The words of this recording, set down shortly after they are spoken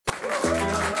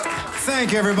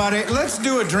Thank you, everybody. Let's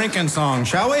do a drinking song,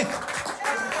 shall we?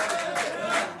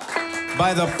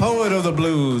 By the poet of the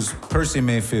blues, Percy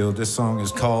Mayfield. This song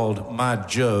is called My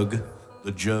Jug,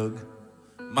 the Jug,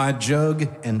 My Jug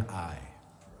and I.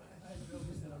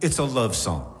 It's a love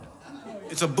song.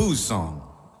 It's a booze song.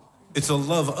 It's a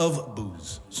love of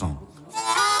booze song.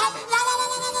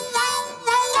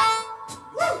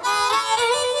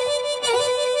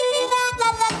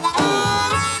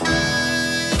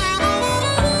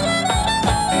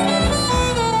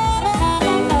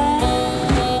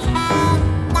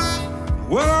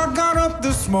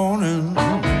 Morning,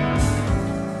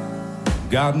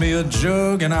 got me a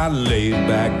jug and I laid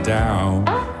back down.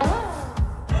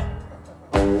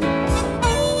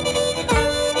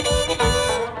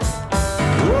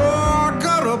 Oh, I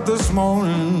got up this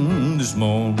morning,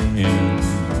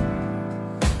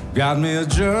 got me a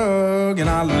jug and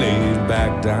I laid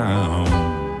back down.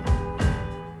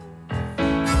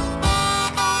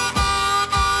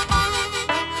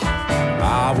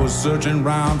 I was searching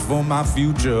round for my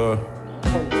future.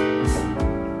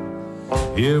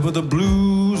 Here but the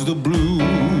blues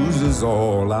is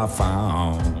all I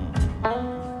found.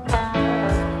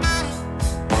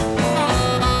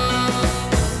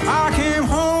 I came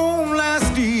home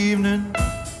last evening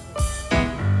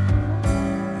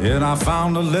and I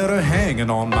found a letter hanging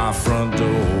on my front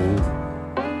door.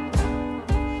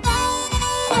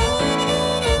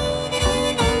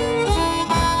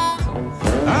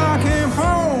 I came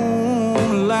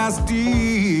home last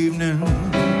evening,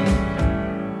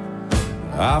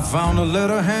 I found a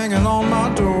letter hanging on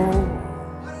my door.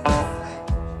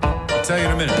 I'll tell you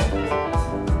in a minute.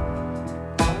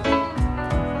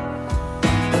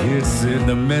 It's in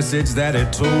the message that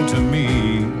it told to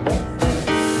me.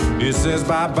 It says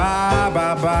bye bye,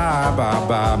 bye bye, bye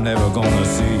bye, I'm never gonna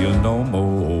see you no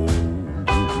more.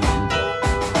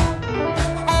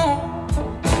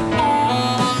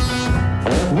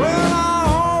 Well, I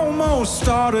almost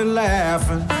started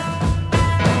laughing,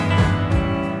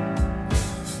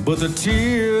 but the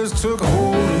tears took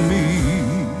hold of me.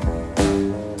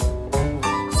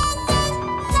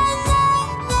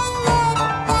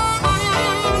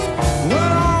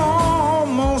 Well, I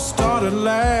almost started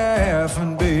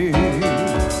laughing, babe,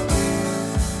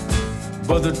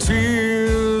 but the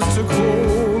tears took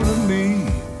hold of me.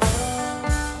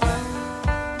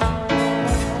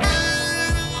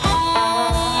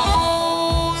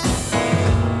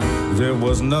 There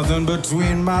was nothing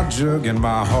between my jug and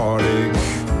my heartache.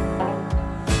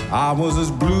 I was as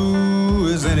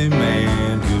blue as any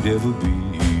man could ever be.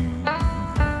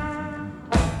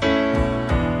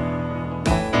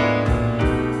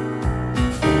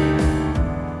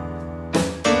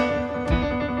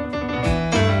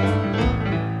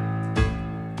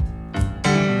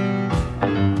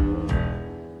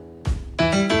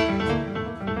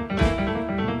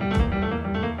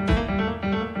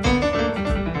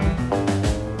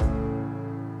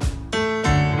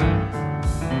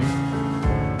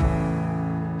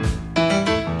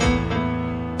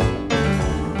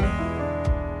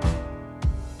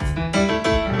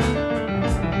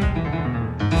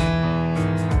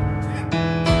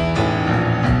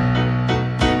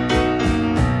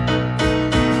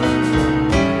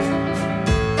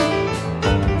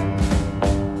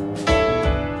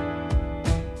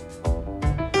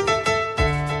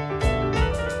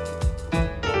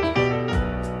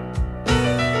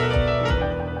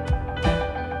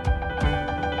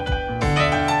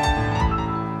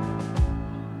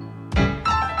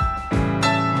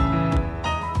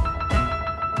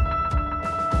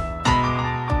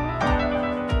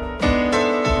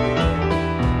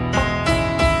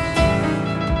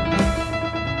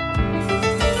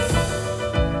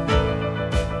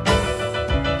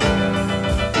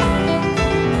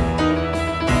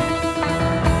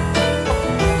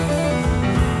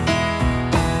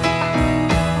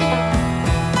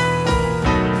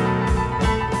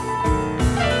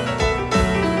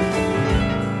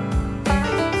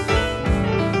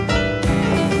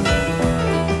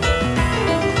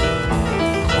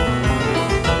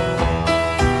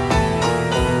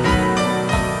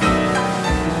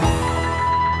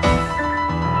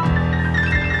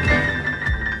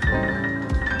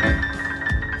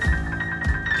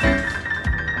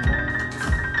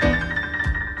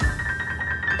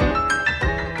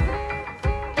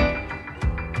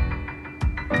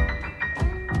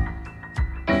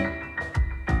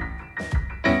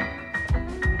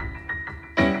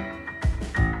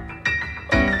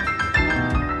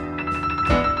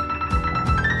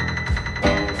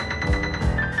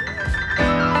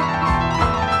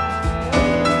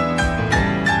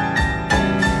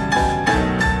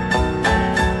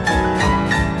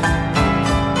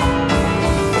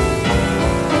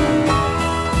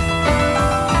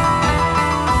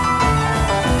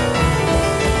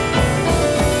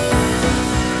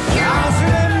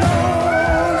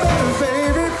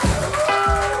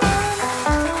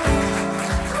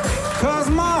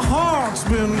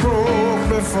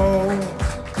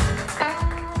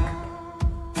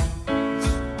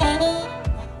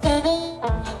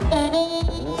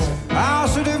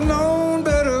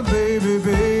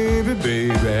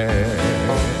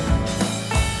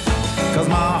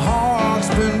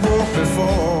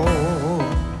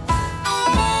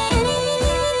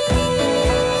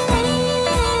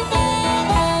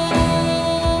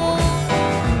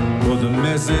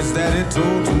 message that it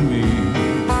told to me.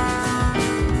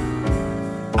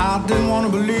 I didn't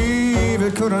want to believe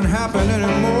it couldn't happen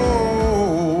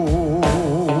anymore.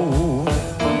 No more.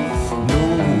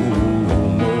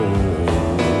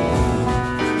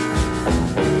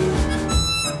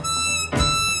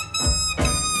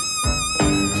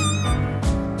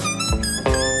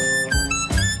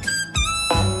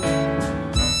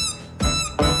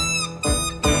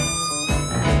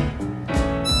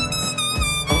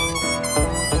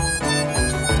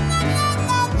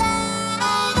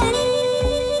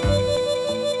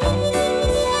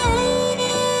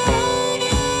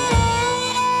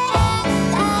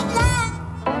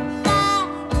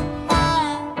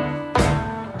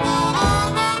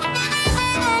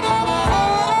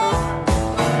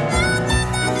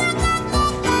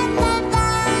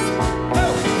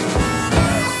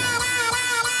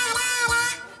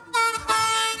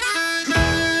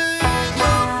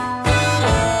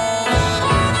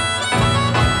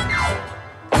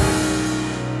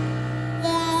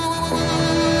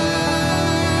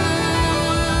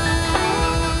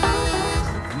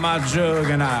 My jug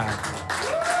and I.